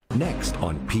Next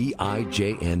on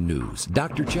PIJN News,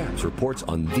 Dr. Chaps reports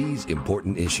on these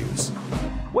important issues.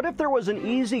 What if there was an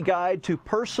easy guide to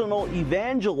personal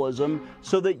evangelism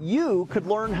so that you could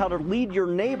learn how to lead your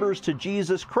neighbors to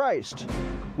Jesus Christ?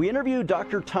 We interviewed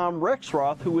Dr. Tom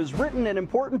Rexroth, who has written an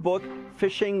important book,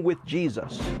 Fishing with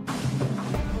Jesus.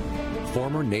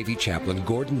 Former Navy chaplain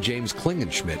Gordon James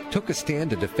Klingenschmitt took a stand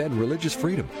to defend religious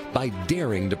freedom by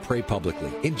daring to pray publicly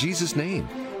in Jesus' name.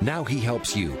 Now he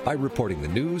helps you by reporting the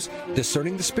news,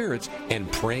 discerning the spirits,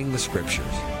 and praying the scriptures.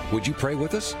 Would you pray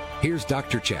with us? Here's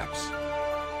Dr. Chaps.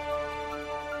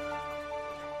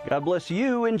 God bless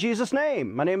you in Jesus'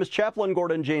 name. My name is Chaplain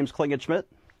Gordon James Klingenschmitt,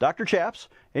 Dr. Chaps,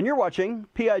 and you're watching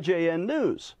PIJN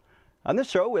News. On this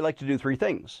show, we like to do three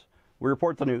things. We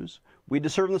report the news, we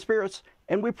discern the spirits,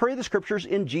 and we pray the scriptures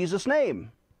in Jesus'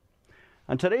 name.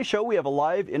 On today's show, we have a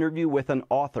live interview with an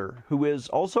author who is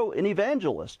also an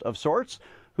evangelist of sorts,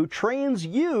 who trains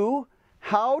you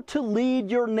how to lead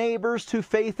your neighbors to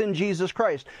faith in Jesus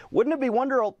Christ. Wouldn't it be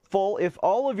wonderful if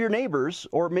all of your neighbors,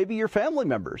 or maybe your family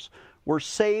members, were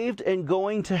saved and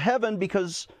going to heaven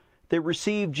because they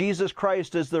received Jesus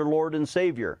Christ as their Lord and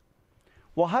Savior?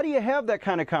 Well, how do you have that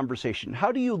kind of conversation?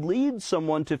 How do you lead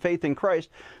someone to faith in Christ?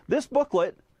 This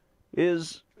booklet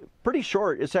is pretty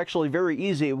short. It's actually very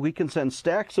easy. We can send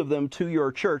stacks of them to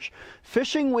your church.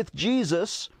 Fishing with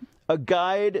Jesus, a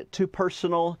guide to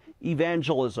personal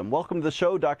evangelism. Welcome to the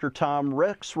show, Dr. Tom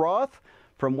Rexroth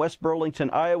from West Burlington,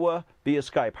 Iowa, via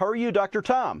Skype. How are you, Dr.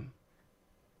 Tom?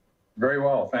 Very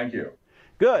well, thank you.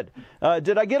 Good.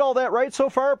 Did I get all that right so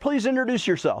far? Please introduce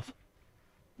yourself.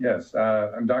 Yes,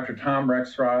 I'm Dr. Tom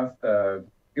Rexroth.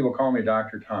 People call me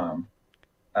Dr. Tom.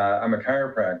 I'm a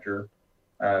chiropractor,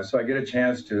 so I get a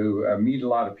chance to meet a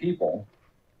lot of people.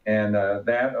 And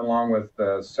that, along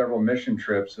with several mission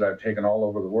trips that I've taken all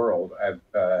over the world, I've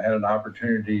had an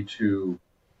opportunity to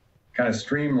kind of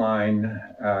streamline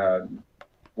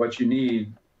what you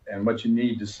need and what you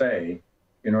need to say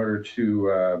in order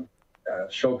to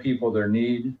show people their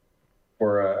need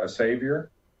for a Savior.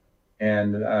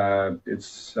 And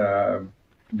it's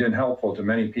been helpful to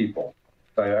many people.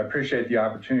 So I appreciate the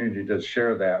opportunity to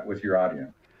share that with your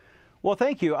audience. Well,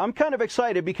 thank you. I'm kind of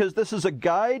excited because this is a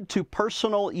guide to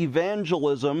personal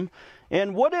evangelism.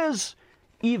 And what is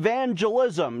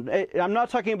evangelism? I'm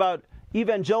not talking about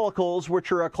evangelicals,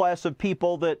 which are a class of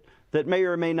people that may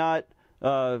or may not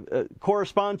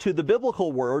correspond to the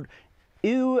biblical word.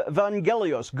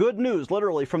 Evangelios, good news,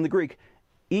 literally from the Greek.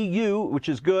 EU, which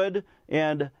is good,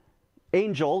 and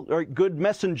angel, or good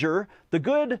messenger. The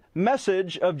good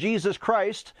message of Jesus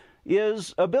Christ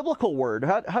is a biblical word.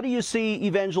 How do you see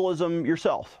evangelism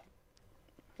yourself?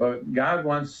 Well, God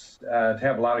wants to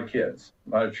have a lot of kids,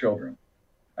 a lot of children.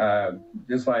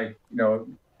 Just like,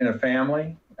 in a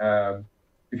family,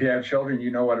 if you have children,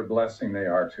 you know what a blessing they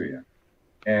are to you.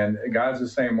 And God's the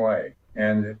same way.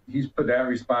 And he's put that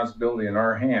responsibility in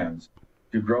our hands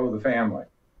to grow the family.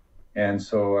 And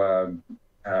so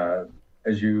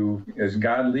as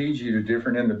God leads you to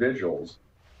different individuals,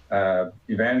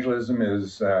 evangelism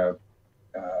is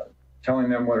telling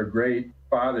them what a great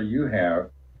Father you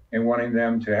have and wanting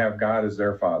them to have God as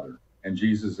their Father and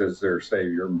Jesus as their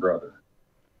Savior and brother.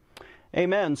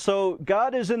 Amen. So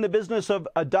God is in the business of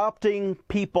adopting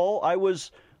people. I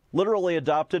was literally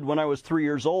adopted when I was 3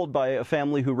 years old by a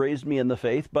family who raised me in the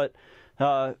faith, but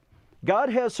God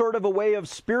has sort of a way of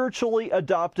spiritually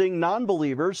adopting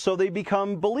non-believers so they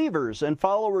become believers and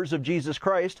followers of Jesus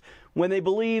Christ when they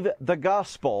believe the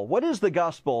gospel. What is the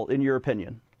gospel, in your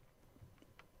opinion?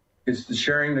 It's the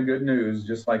sharing the good news,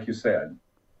 just like you said,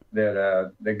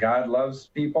 that God loves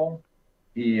people.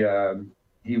 He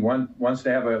wants to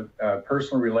have a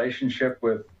personal relationship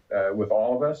with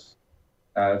all of us.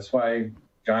 That's why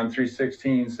John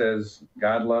 3:16 says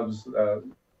God loves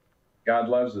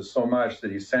us so much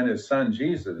that he sent his son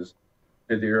Jesus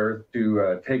to the earth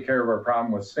to take care of our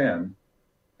problem with sin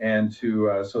and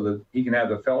to so that he can have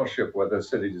the fellowship with us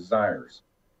that he desires.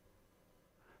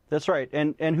 That's right.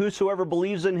 And whosoever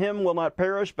believes in him will not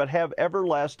perish but have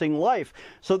everlasting life.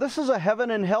 So this is a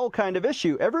heaven and hell kind of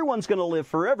issue. Everyone's going to live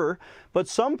forever, but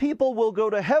some people will go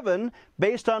to heaven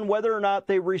based on whether or not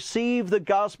they receive the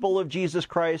gospel of Jesus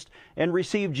Christ and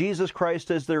receive Jesus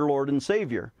Christ as their Lord and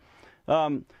Savior.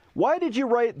 Why did you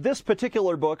write this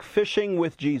particular book, Fishing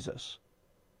with Jesus?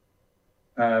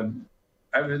 As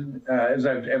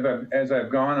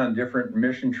I've gone on different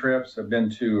mission trips, I've been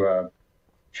to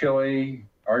Chile,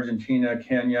 Argentina,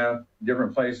 Kenya,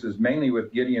 different places, mainly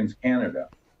with Gideon's Canada,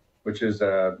 which is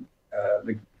the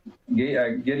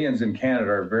Gideons in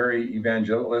Canada are very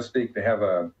evangelistic. They have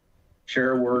a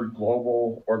Share Word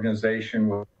global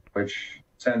organization which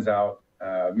sends out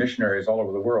missionaries all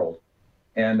over the world.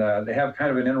 And they have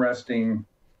kind of an interesting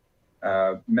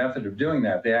method of doing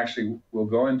that. They actually will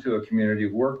go into a community,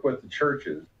 work with the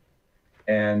churches,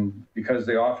 and because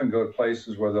they often go to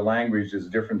places where the language is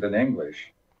different than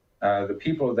English, the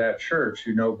people of that church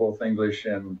who know both English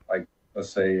and, like, let's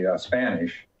say,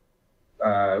 Spanish,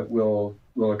 will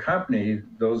accompany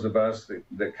those of us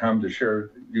that come to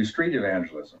do street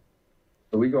evangelism.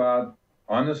 So we go out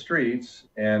on the streets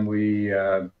and we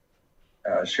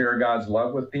share God's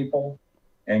love with people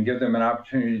and give them an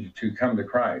opportunity to come to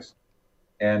Christ.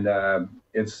 And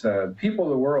it's people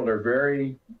of the world are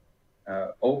very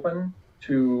open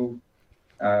to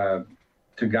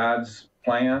God's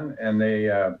plan, and they.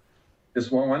 This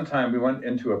one time we went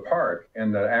into a park,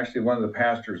 and actually one of the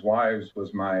pastor's wives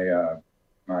was my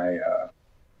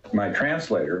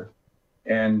translator.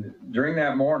 And during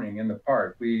that morning in the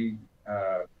park, we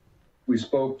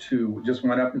just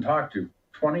went up and talked to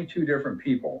 22 different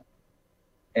people.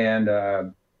 And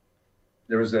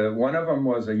there was one of them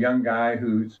was a young guy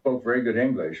who spoke very good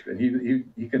English, but he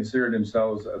considered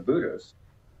himself a Buddhist.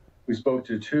 We spoke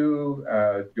to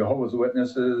 2 Jehovah's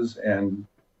Witnesses and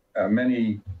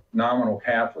many nominal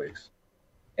Catholics.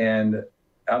 And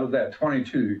out of that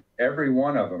 22, every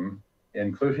one of them,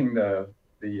 including the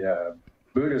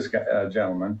Buddhist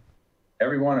gentleman,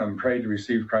 every one of them prayed to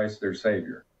receive Christ their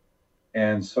Savior.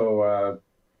 And so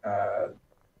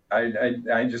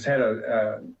I just had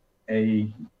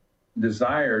a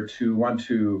desire to want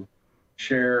to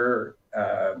share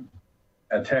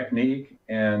a technique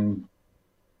and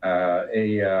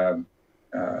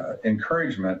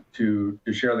encouragement to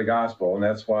share the gospel. And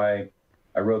that's why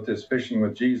I wrote this Fishing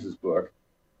with Jesus book.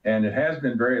 And it has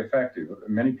been very effective.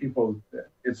 Many people,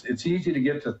 it's easy to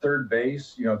get to third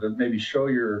base, to maybe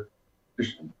to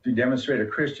demonstrate a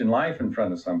Christian life in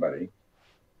front of somebody,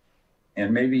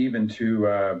 and maybe even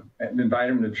to invite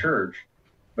them to church.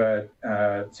 But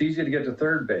it's easy to get to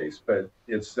third base, but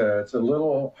it's a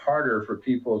little harder for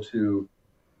people to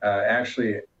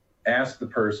actually ask the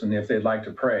person if they'd like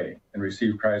to pray and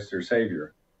receive Christ their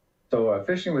Savior. So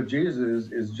Fishing with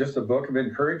Jesus is just a book of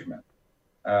encouragement.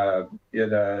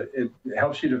 It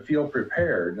helps you to feel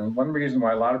prepared. And one reason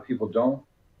why a lot of people don't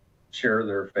share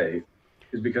their faith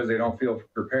is because they don't feel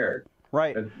prepared.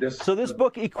 Right. So this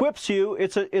book equips you.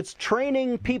 It's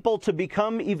training people to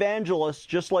become evangelists,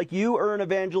 just like you are an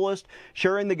evangelist,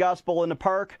 sharing the gospel in the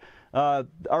park.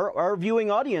 Our viewing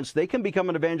audience, they can become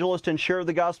an evangelist and share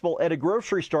the gospel at a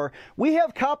grocery store. We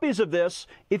have copies of this.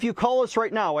 If you call us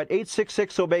right now at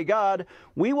 866-OBEY-GOD,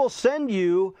 we will send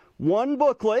you one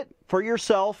booklet for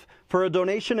yourself for a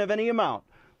donation of any amount.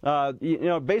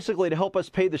 Basically to help us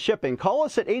pay the shipping. Call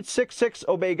us at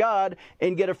 866-OBEY-GOD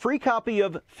and get a free copy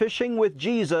of Fishing with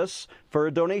Jesus for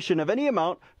a donation of any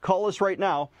amount. Call us right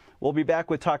now. We'll be back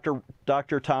with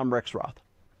Dr. Tom Rexroth.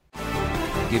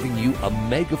 Giving you a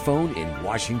megaphone in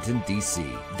Washington, D.C.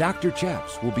 Dr.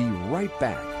 Chaps will be right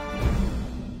back.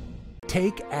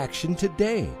 Take action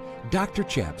today. Dr.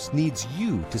 Chaps needs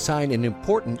you to sign an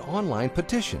important online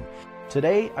petition.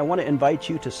 Today, I want to invite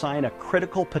you to sign a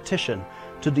critical petition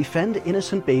to defend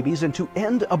innocent babies and to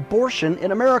end abortion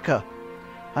in America.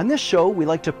 On this show, we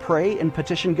like to pray and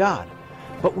petition God,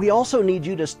 but we also need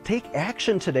you to take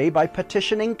action today by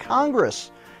petitioning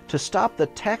Congress to stop the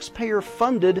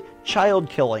taxpayer-funded child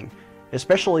killing,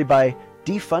 especially by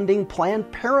defunding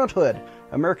Planned Parenthood,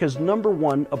 America's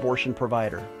 #1 abortion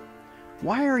provider.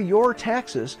 Why are your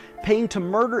taxes paying to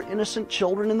murder innocent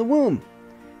children in the womb?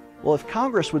 Well, if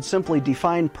Congress would simply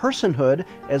define personhood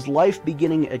as life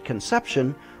beginning at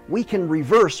conception, we can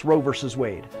reverse Roe v.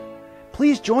 Wade.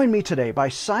 Please join me today by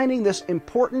signing this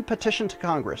important petition to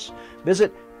Congress.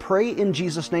 Visit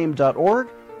PrayInJesusName.org.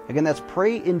 Again, that's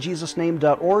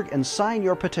PrayInJesusName.org and sign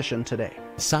your petition today.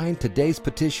 Sign today's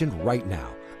petition right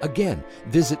now. Again,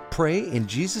 visit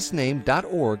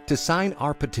PrayInJesusName.org to sign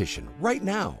our petition right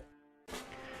now.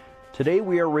 Today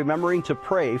we are remembering to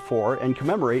pray for and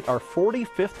commemorate our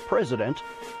 45th president,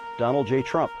 Donald J.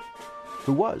 Trump,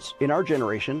 who was, in our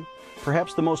generation,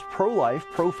 perhaps the most pro-life,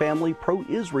 pro-family,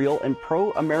 pro-Israel, and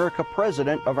pro-America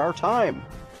president of our time.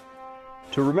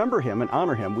 To remember him and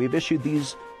honor him, we've issued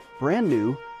these brand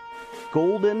new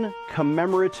golden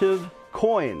commemorative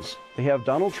coins. They have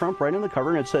Donald Trump right on the cover,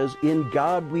 and it says, "In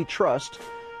God We Trust,"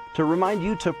 to remind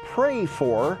you to pray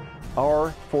for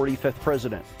our 45th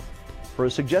president. For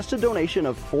a suggested donation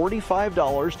of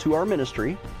 $45 to our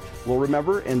ministry, we'll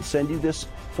remember and send you this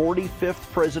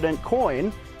 45th president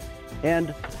coin.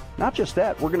 And not just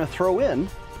that, we're going to throw in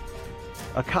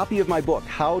a copy of my book,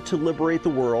 How to Liberate the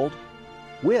World,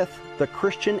 with the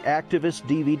Christian Activist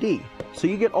DVD. So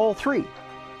you get all three.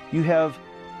 You have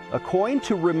a coin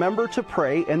to remember to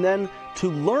pray, and then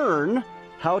to learn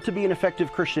how to be an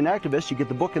effective Christian activist. You get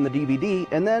the book and the DVD,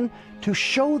 and then to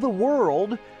show the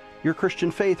world your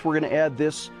Christian faith, we're going to add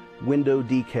this window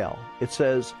decal. It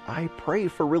says, I pray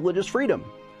for religious freedom.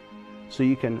 So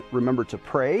you can remember to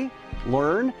pray,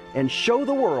 learn, and show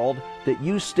the world that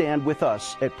you stand with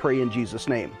us at Pray in Jesus'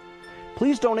 Name.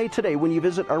 Please donate today when you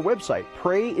visit our website,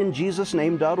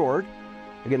 prayinjesusname.org.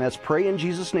 Again, that's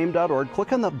prayinjesusname.org.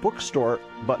 Click on the bookstore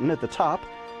button at the top,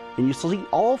 and you see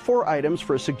all 4 items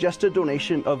for a suggested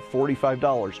donation of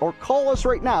 $45. Or call us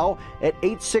right now at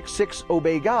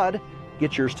 866-OBEY-GOD.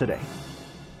 Get yours today.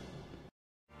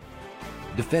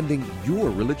 Defending your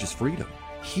religious freedom.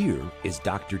 Here is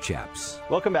Dr. Chaps.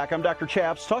 Welcome back. I'm Dr.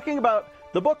 Chaps, talking about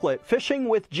the booklet, Fishing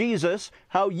with Jesus,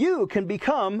 how you can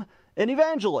become an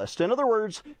evangelist. In other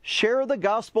words, share the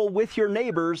gospel with your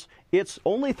neighbors. It's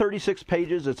only 36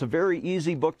 pages. It's a very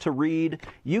easy book to read.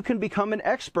 You can become an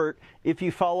expert if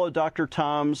you follow Dr.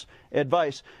 Tom's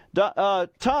advice.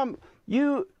 Tom,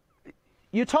 you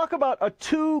talk about a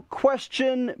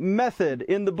 2-question method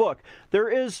in the book. There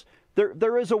is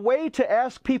a way to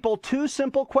ask people 2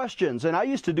 simple questions, and I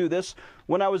used to do this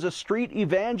when I was a street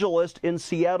evangelist in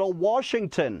Seattle,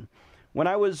 Washington. When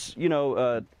I was,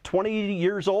 20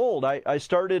 years old, I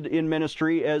started in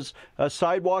ministry as a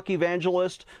sidewalk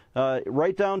evangelist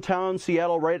right downtown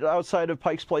Seattle, right outside of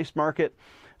Pike's Place Market,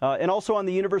 and also on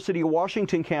the University of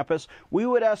Washington campus. We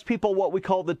would ask people what we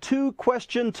call the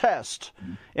 2-question test.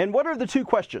 And what are the 2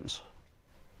 questions?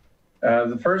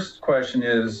 The first question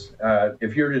is,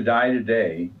 if you were to die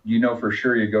today, you know for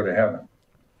sure you go to heaven.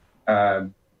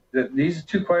 These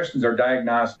 2 questions are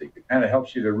diagnostic. It kind of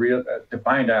helps you to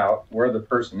find out where the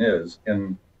person is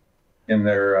in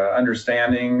their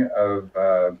understanding of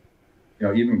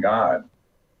even God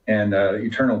and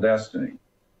eternal destiny.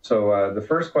 So the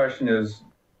first question is,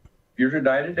 if you're to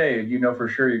die today, you know for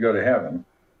sure you go to heaven.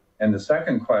 And the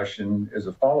second question is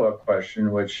a follow-up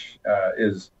question, which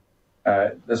is,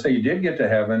 let's say you did get to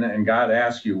heaven and God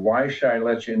asked you, why should I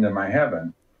let you into my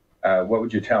heaven? What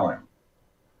would you tell him?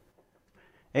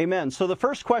 Amen. So the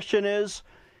first question is,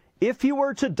 if you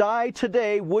were to die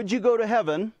today, would you go to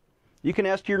heaven? You can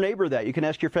ask your neighbor that. You can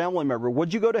ask your family member,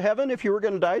 would you go to heaven if you were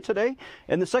going to die today?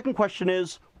 And the second question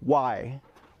is, why?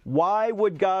 Why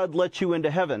would God let you into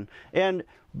heaven? And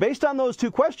based on those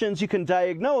 2 questions, you can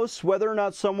diagnose whether or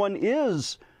not someone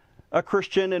is a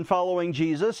Christian and following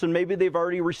Jesus, and maybe they've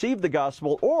already received the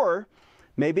gospel, or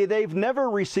maybe they've never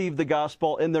received the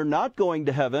gospel and they're not going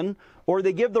to heaven, or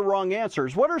they give the wrong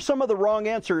answers. What are some of the wrong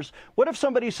answers? What if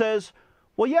somebody says,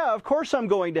 well, yeah, of course I'm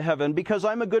going to heaven because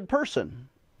I'm a good person?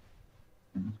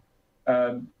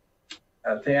 To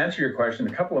answer your question,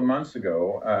 a couple of months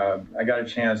ago, I got a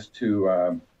chance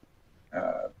to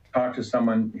talk to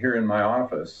someone here in my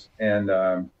office, and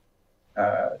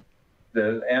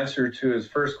the answer to his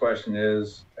first question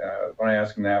is, when I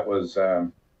asked him that, was, I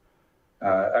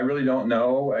really don't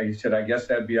know. He said, I guess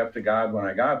that'd be up to God when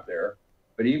I got there.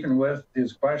 But even with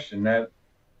his question, that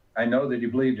I know that he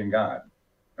believed in God,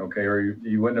 okay, or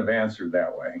he wouldn't have answered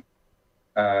that way.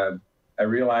 I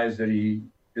realized that he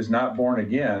is not born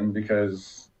again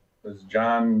because, as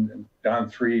John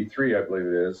 3:3, I believe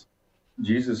it is,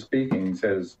 Jesus speaking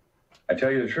says, I tell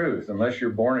you the truth, unless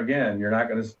you're born again,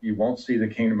 you won't see the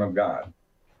kingdom of God.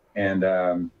 And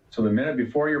so the minute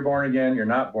before you're born again, you're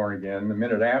not born again. The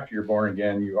minute after you're born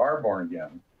again, you are born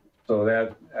again. So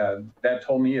that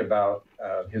told me about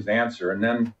his answer. And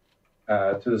then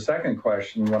to the second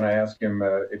question, when I asked him,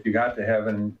 if you got to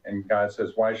heaven and God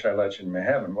says, why should I let you into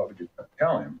heaven? What would you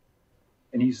tell him?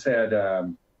 And he said,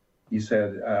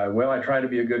 well, I try to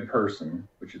be a good person,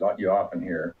 which you often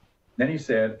hear. Then he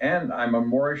said, and I'm a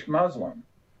Moorish Muslim,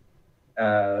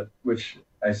 which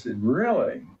I said,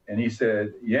 really? And he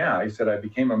said, yeah. He said, I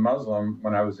became a Muslim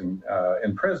when I was in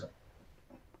prison.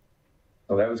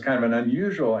 So that was kind of an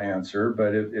unusual answer,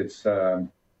 but it's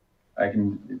I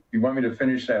can, if you want me to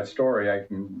finish that story, I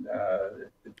can.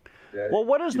 Well,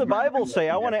 what does the Bible say?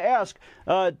 I want to ask,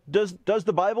 does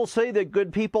the Bible say that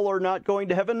good people are not going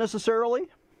to heaven necessarily?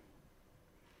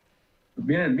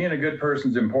 Being a good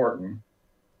person is important.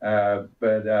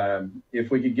 But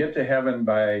if we could get to heaven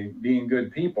by being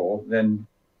good people, then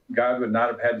God would not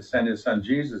have had to send his son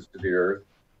Jesus to the earth,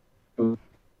 who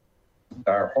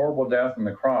our horrible death on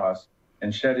the cross,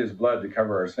 and shed his blood to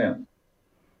cover our sins.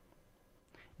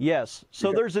 Yes.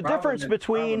 So there's a difference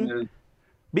between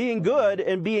being good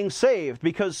and being saved,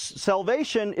 because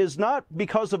salvation is not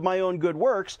because of my own good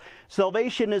works.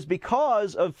 Salvation is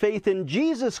because of faith in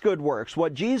Jesus' good works,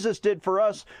 what Jesus did for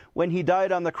us when he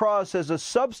died on the cross as a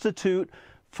substitute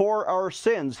for our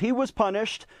sins. He was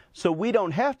punished, so we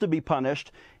don't have to be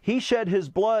punished. He shed his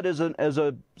blood as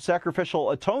a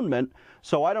sacrificial atonement,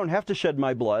 so I don't have to shed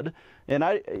my blood. And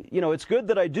it's good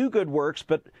that I do good works,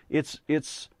 but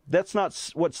that's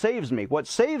not what saves me. What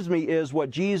saves me is what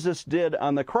Jesus did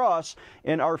on the cross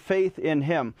and our faith in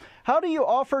him. How do you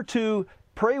offer to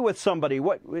pray with somebody?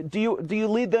 What do you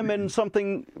lead them in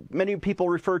something many people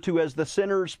refer to as the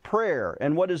sinner's prayer?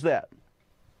 And what is that?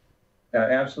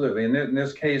 Absolutely. In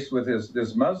this case with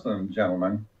this Muslim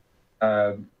gentleman,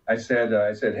 I said,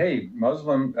 hey,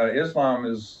 Islam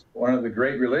is one of the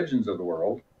great religions of the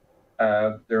world.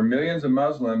 There are millions of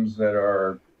Muslims that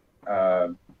are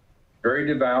very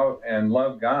devout and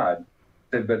love God.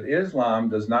 I said, but Islam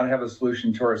does not have a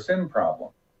solution to our sin problem.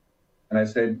 And I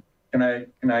said, can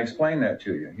I explain that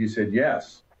to you? He said,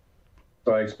 yes.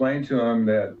 So I explained to him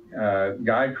that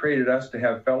God created us to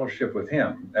have fellowship with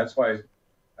him. That's why,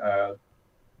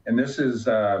 and this is,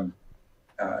 but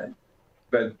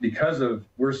because of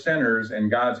we're sinners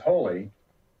and God's holy,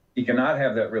 he cannot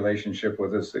have that relationship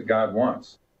with us that God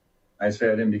wants. I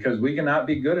said, and because we cannot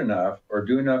be good enough or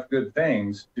do enough good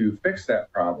things to fix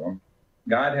that problem,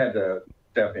 God had to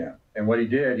step in. And what he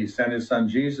did, he sent his son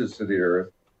Jesus to the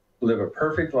earth to live a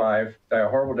perfect life, die a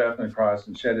horrible death on the cross,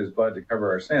 and shed his blood to cover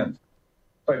our sins.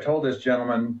 So I told this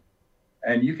gentleman,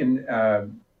 and you can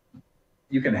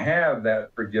have that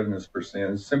forgiveness for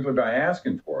sins simply by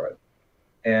asking for it,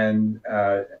 and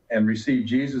receive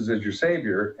Jesus as your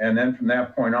Savior. And then from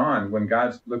that point on, when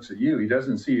God looks at you, he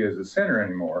doesn't see you as a sinner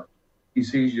anymore. He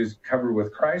sees you as covered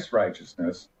with Christ's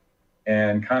righteousness,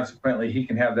 and consequently, he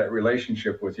can have that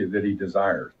relationship with you that he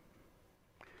desires.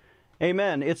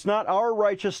 Amen. It's not our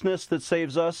righteousness that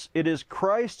saves us. It is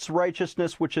Christ's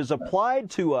righteousness which is applied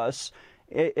to us.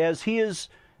 As he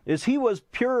was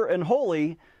pure and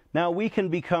holy, now we can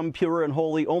become pure and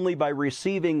holy only by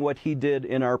receiving what he did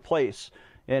in our place.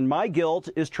 And my guilt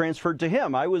is transferred to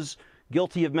him. I was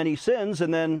guilty of many sins,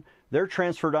 and then they're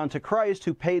transferred onto Christ,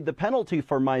 who paid the penalty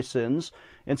for my sins.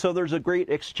 And so there's a great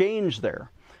exchange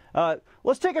there.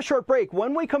 Let's take a short break.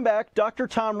 When we come back, Dr.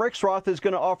 Tom Rixroth is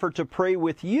going to offer to pray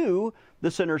with you the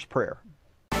sinner's prayer.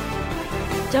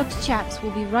 Dr. Chaps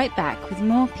will be right back with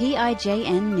more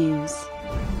PIJN News.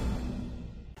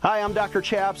 Hi, I'm Dr.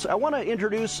 Chaps. I want to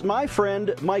introduce my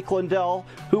friend Mike Lindell,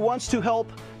 who wants to help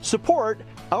support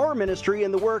our ministry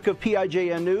in the work of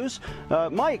PIJN News.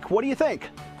 Mike, what do you think?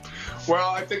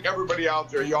 Well, I think everybody out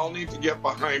there, you all need to get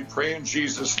behind Pray in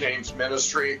Jesus' Name's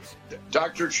ministry.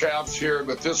 Dr. Chaps here,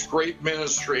 but this great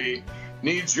ministry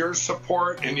needs your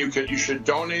support, and you should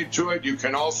donate to it. You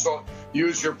can also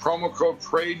use your promo code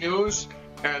PRAYNEWS,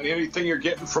 and anything you're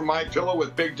getting from MyPillow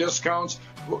with big discounts,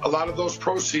 a lot of those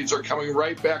proceeds are coming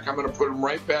right back. I'm going to put them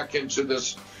right back into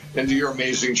your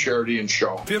amazing charity and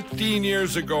show. 15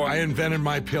 years ago, I invented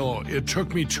MyPillow. It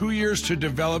took me 2 years to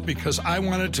develop because I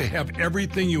wanted to have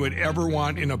everything you would ever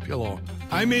want in a pillow.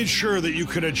 I made sure that you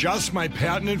could adjust my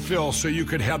patented fill so you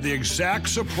could have the exact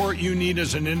support you need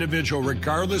as an individual,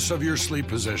 regardless of your sleep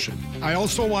position. I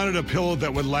also wanted a pillow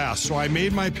that would last, so I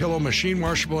made MyPillow machine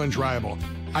washable and dryable.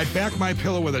 I back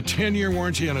MyPillow with a 10-year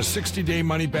warranty and a 60-day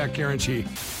money-back guarantee.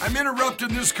 I'm interrupting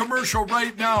this commercial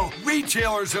right now.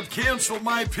 Retailers have canceled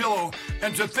MyPillow,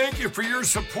 and to thank you for your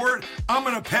support, I'm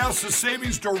going to pass the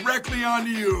savings directly on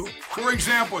to you. For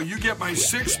example, you get my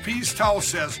 6-piece towel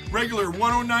sets, regular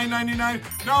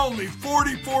 $109.99, now only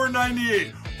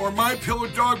 $44.98. Or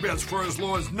MyPillow dog beds for as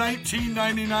low as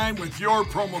 $19.99 with your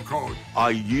promo code.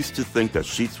 I used to think that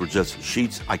sheets were just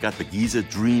sheets. I got the Giza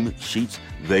Dream sheets.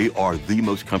 They are the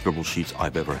most comfortable sheets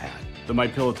I've ever had. The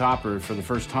MyPillow topper, for the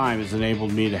first time, has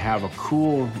enabled me to have a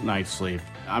cool night's sleep.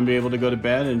 I'm able to go to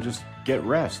bed and just get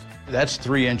rest. That's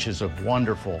 3 inches of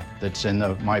wonderful that's in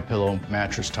the MyPillow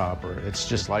mattress topper. It's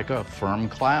just like a firm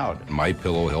cloud.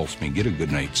 MyPillow helps me get a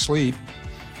good night's sleep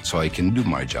so I can do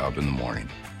my job in the morning.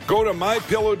 Go to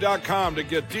MyPillow.com to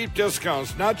get deep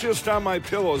discounts, not just on my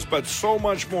pillows, but so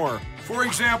much more. For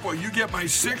example, you get my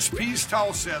 6-piece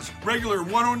towel sets, regular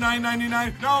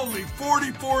 $109.99, now only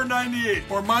 $44.98.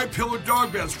 Or MyPillow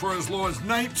dog beds for as low as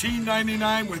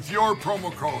 $19.99 with your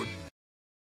promo code.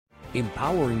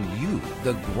 Empowering you,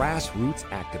 the grassroots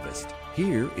activist.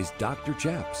 Here is Dr.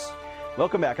 Chaps.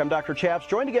 Welcome back. I'm Dr. Chaps,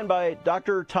 joined again by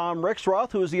Dr. Tom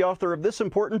Rixroth, who is the author of this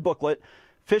important booklet,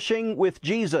 Fishing with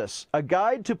Jesus. A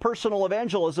guide to personal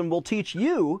evangelism will teach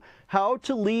you how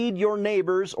to lead your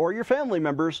neighbors or your family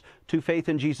members to faith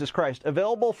in Jesus Christ.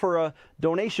 Available for a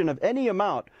donation of any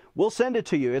amount. We'll send it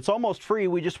to you. It's almost free.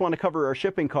 We just want to cover our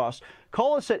shipping costs.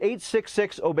 Call us at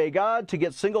 866-OBEY-GOD to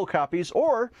get single copies,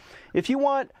 or if you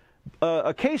want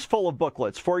a case full of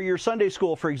booklets for your Sunday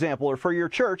school, for example, or for your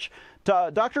church.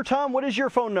 Dr. Tom, what is your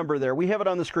phone number there? We have it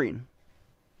on the screen.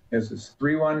 This is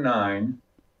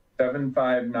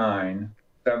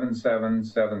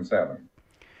 319-759-7777.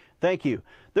 Thank you.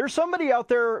 There's somebody out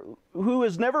there who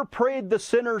has never prayed the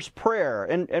sinner's prayer,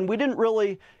 and we didn't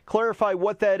really clarify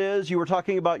what that is. You were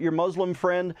talking about your Muslim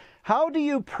friend. How do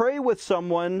you pray with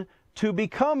someone to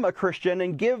become a Christian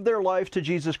and give their life to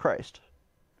Jesus Christ?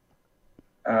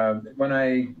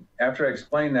 After I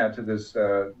explained that to this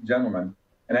gentleman,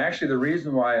 and actually the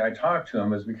reason why I talked to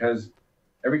him is because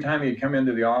every time he'd come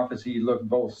into the office, he looked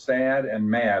both sad and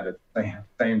mad at the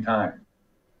same time.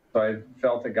 So I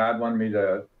felt that God wanted me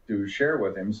to share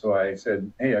with him. So I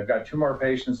said, hey, I've got 2 more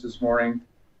patients this morning.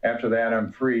 After that,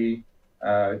 I'm free.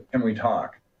 Can we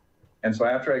talk? And so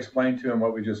after I explained to him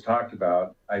what we just talked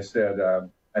about, I said,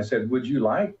 would you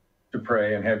like to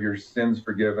pray and have your sins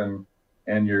forgiven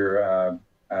and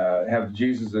have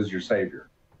Jesus as your Savior?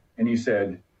 And he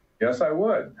said, yes, I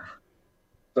would.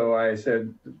 So I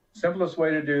said, the simplest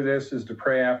way to do this is to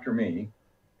pray after me,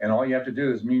 and all you have to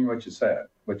do is mean what you say.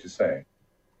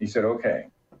 He said, okay.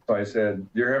 So I said,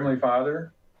 Dear Heavenly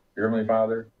Father,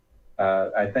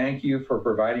 I thank you for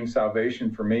providing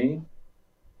salvation for me.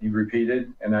 He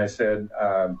repeated, and I said,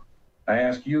 I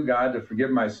ask you, God, to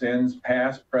forgive my sins,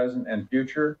 past, present, and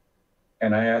future.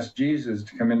 And I ask Jesus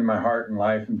to come into my heart and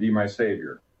life and be my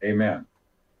Savior. Amen.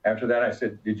 After that, I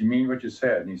said, did you mean what you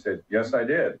said? And he said, yes, I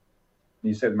did. And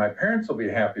he said, my parents will be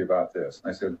happy about this.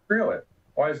 And I said, really?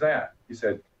 Why is that? He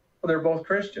said, well, they're both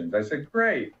Christians. I said,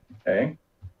 great. Okay.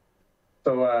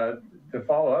 So to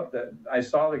follow up, that I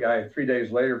saw the guy 3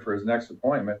 days later for his next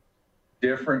appointment.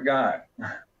 Different guy.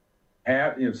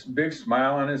 Big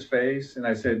smile on his face. And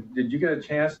I said, did you get a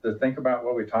chance to think about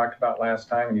what we talked about last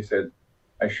time? And he said,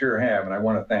 I sure have, and I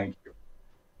want to thank you.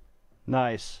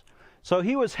 Nice. So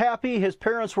he was happy, his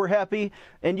parents were happy,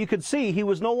 and you could see he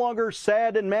was no longer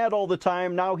sad and mad all the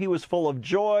time. Now he was full of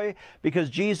joy because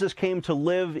Jesus came to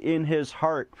live in his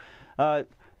heart.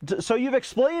 So you've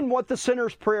explained what the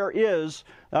sinner's prayer is,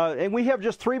 and we have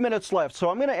just 3 minutes left. So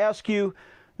I'm going to ask you,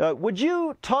 would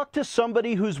you talk to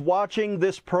somebody who's watching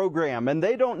this program and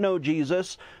they don't know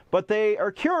Jesus, but they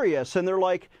are curious and they're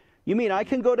like, you mean I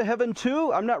can go to heaven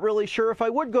too? I'm not really sure if I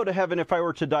would go to heaven if I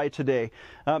were to die today.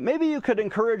 Maybe you could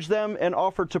encourage them and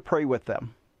offer to pray with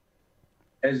them.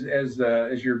 As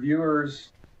your viewers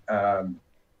kind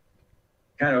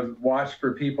of watch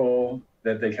for people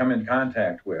that they come in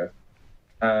contact with,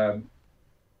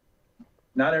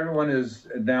 not everyone is,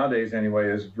 nowadays anyway,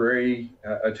 is very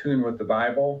attuned with the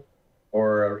Bible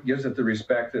or gives it the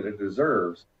respect that it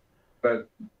deserves. But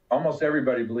almost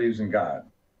everybody believes in God.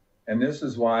 And this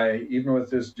is why, even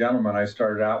with this gentleman, I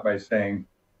started out by saying,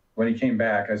 when he came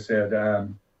back, I said,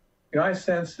 I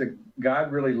sense that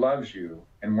God really loves you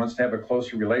and wants to have a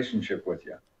closer relationship with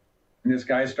you. And this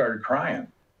guy started crying.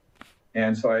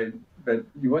 And so but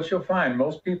what you'll find,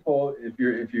 most people,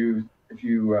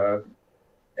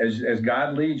 as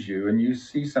God leads you and you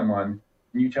see someone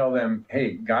and you tell them,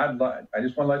 hey, I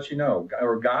just want to let you know,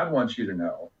 or God wants you to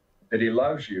know that he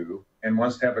loves you and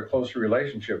wants to have a closer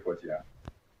relationship with you.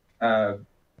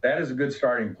 That is a good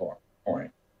starting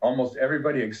point. Almost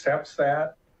everybody accepts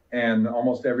that, and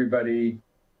almost everybody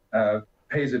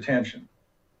pays attention.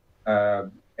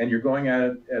 And you're going at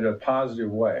it in a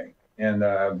positive way. And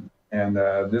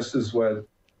this is what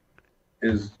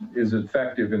is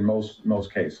effective in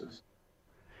most cases.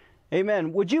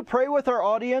 Amen. Would you pray with our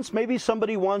audience? Maybe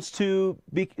somebody wants to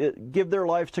give their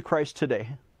life to Christ today.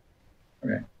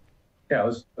 Okay. Yeah,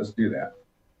 let's do that.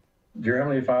 Dear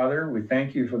Heavenly Father, we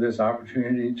thank you for this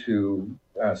opportunity to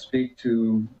speak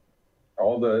to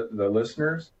all the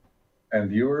listeners and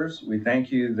viewers. We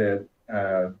thank you that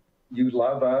you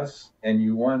love us and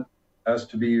you want us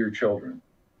to be your children.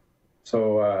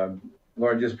 So,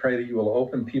 Lord, just pray that you will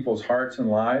open people's hearts and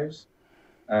lives.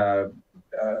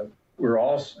 We're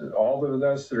all of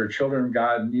us that are children of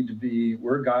God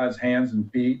we're God's hands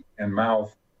and feet and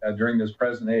mouth during this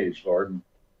present age, Lord. And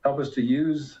help us to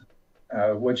use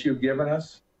what you've given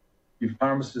us. You've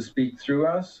promised to speak through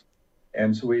us.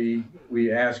 And so we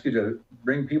ask you to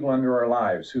bring people into our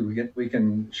lives who we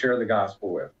can share the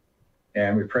gospel with.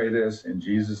 And we pray this in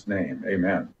Jesus' name.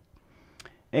 Amen.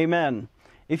 Amen.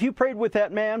 If you prayed with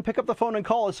that man, pick up the phone and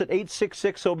call us at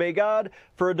 866-OBEY-GOD.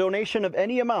 For a donation of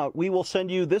any amount, we will send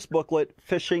you this booklet,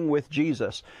 Fishing with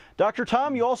Jesus. Dr.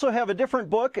 Tom, you also have a different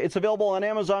book. It's available on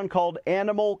Amazon called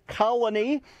Animal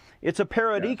Colony. It's a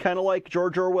parody, kind of like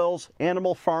George Orwell's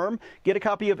Animal Farm. Get a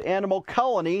copy of Animal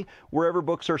Colony wherever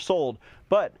books are sold.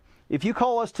 But if you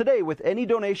call us today with any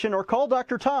donation, or call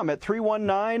Dr. Tom at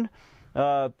 319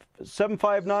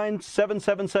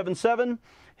 759-7777.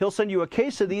 He'll send you a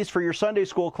case of these for your Sunday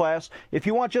school class. If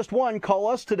you want just one, call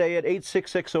us today at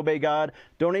 866-OBEY-GOD.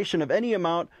 Donation of any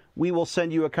amount, we will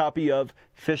send you a copy of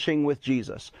Fishing with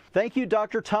Jesus. Thank you,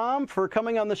 Dr. Tom, for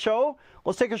coming on the show.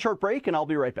 Let's take a short break, and I'll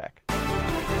be right back.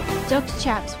 Dr.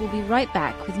 Chaps will be right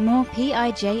back with more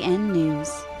PIJN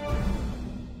news.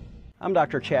 I'm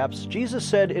Dr. Chaps. Jesus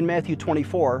said in Matthew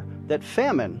 24 that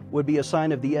famine would be a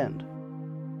sign of the end.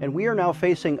 And we are now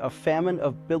facing a famine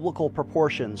of biblical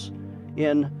proportions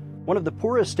in one of the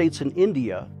poorest states in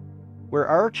India, where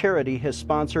our charity has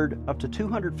sponsored up to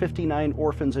 259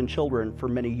 orphans and children for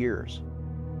many years.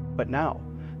 But now,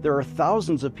 there are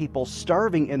thousands of people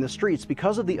starving in the streets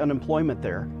because of the unemployment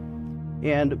there,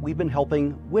 and we've been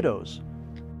helping widows,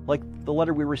 like the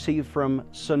letter we received from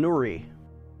Sanuri,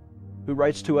 who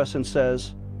writes to us and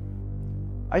says,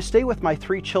 I stay with my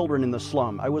 3 children in the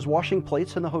slum. I was washing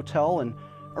plates in the hotel and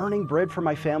earning bread for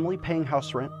my family, paying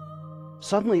house rent.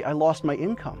 Suddenly, I lost my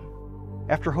income.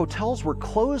 After hotels were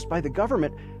closed by the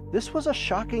government, this was a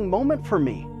shocking moment for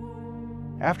me.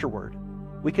 Afterward,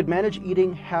 we could manage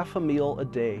eating half a meal a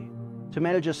day to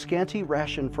manage a scanty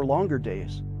ration for longer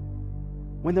days.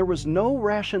 When there was no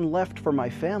ration left for my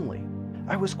family,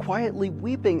 I was quietly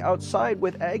weeping outside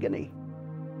with agony.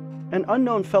 An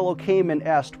unknown fellow came and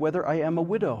asked whether I am a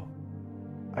widow.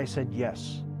 I said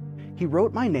yes. He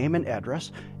wrote my name and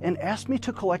address and asked me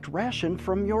to collect ration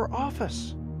from your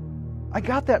office. I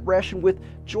got that ration with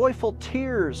joyful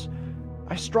tears.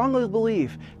 I strongly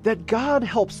believe that God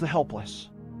helps the helpless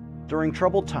during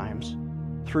troubled times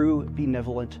through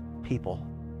benevolent people.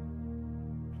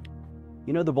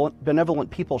 You know, the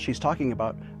benevolent people she's talking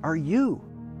about are you.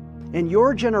 And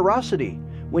your generosity,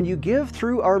 when you give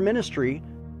through our ministry,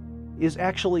 is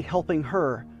actually helping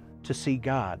her to see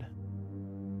God.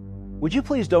 Would you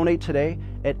please donate today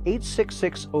at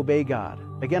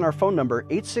 866-OBEY-GOD. Again, our phone number,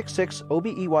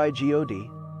 866-OBEY-GOD,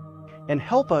 and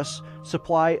help us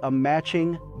supply a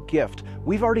matching gift.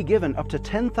 We've already given up to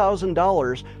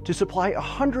 $10,000 to supply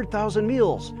 100,000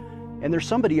 meals, and there's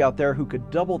somebody out there who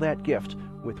could double that gift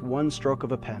with one stroke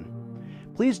of a pen.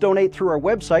 Please donate through our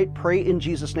website,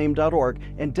 prayinjesusname.org,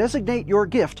 and designate your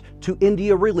gift to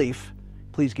India Relief.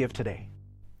 Please give today.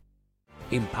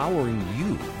 Empowering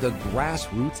you, the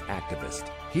grassroots activist.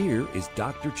 Here is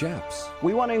Dr. Chaps.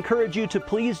 We want to encourage you to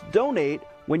please donate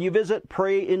when you visit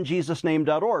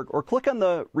prayinjesusname.org or click on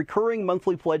the recurring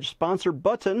monthly pledge sponsor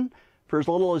button. For as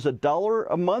little as $1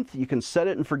 a month, you can set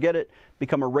it and forget it,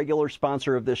 become a regular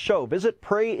sponsor of this show. Visit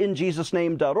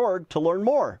prayinjesusname.org to learn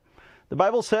more. The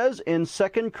Bible says in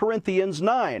 2 Corinthians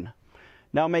 9,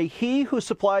 Now may he who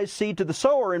supplies seed to the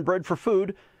sower and bread for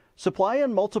food supply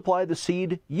and multiply the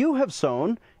seed you have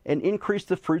sown and increase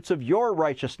the fruits of your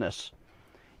righteousness.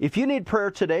 If you need prayer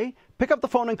today, pick up the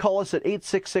phone and call us at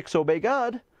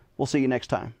 866-OBEY-GOD. We'll see you next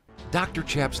time. Dr.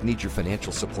 Chaps needs your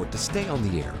financial support to stay on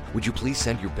the air. Would you please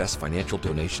send your best financial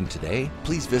donation today?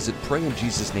 Please visit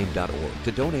prayinjesusname.org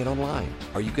to donate online.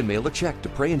 Or you can mail a check to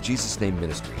Pray in Jesus' Name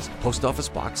Ministries, Post Office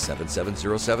Box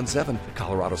 77077,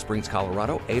 Colorado Springs,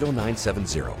 Colorado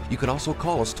 80970. You can also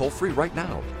call us toll-free right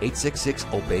now,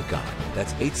 866-OBEY-GOD.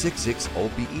 That's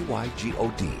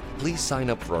 866-OBEY-GOD. Please sign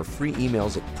up for our free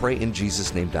emails at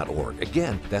prayinjesusname.org.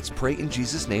 Again, that's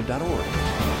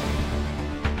prayinjesusname.org.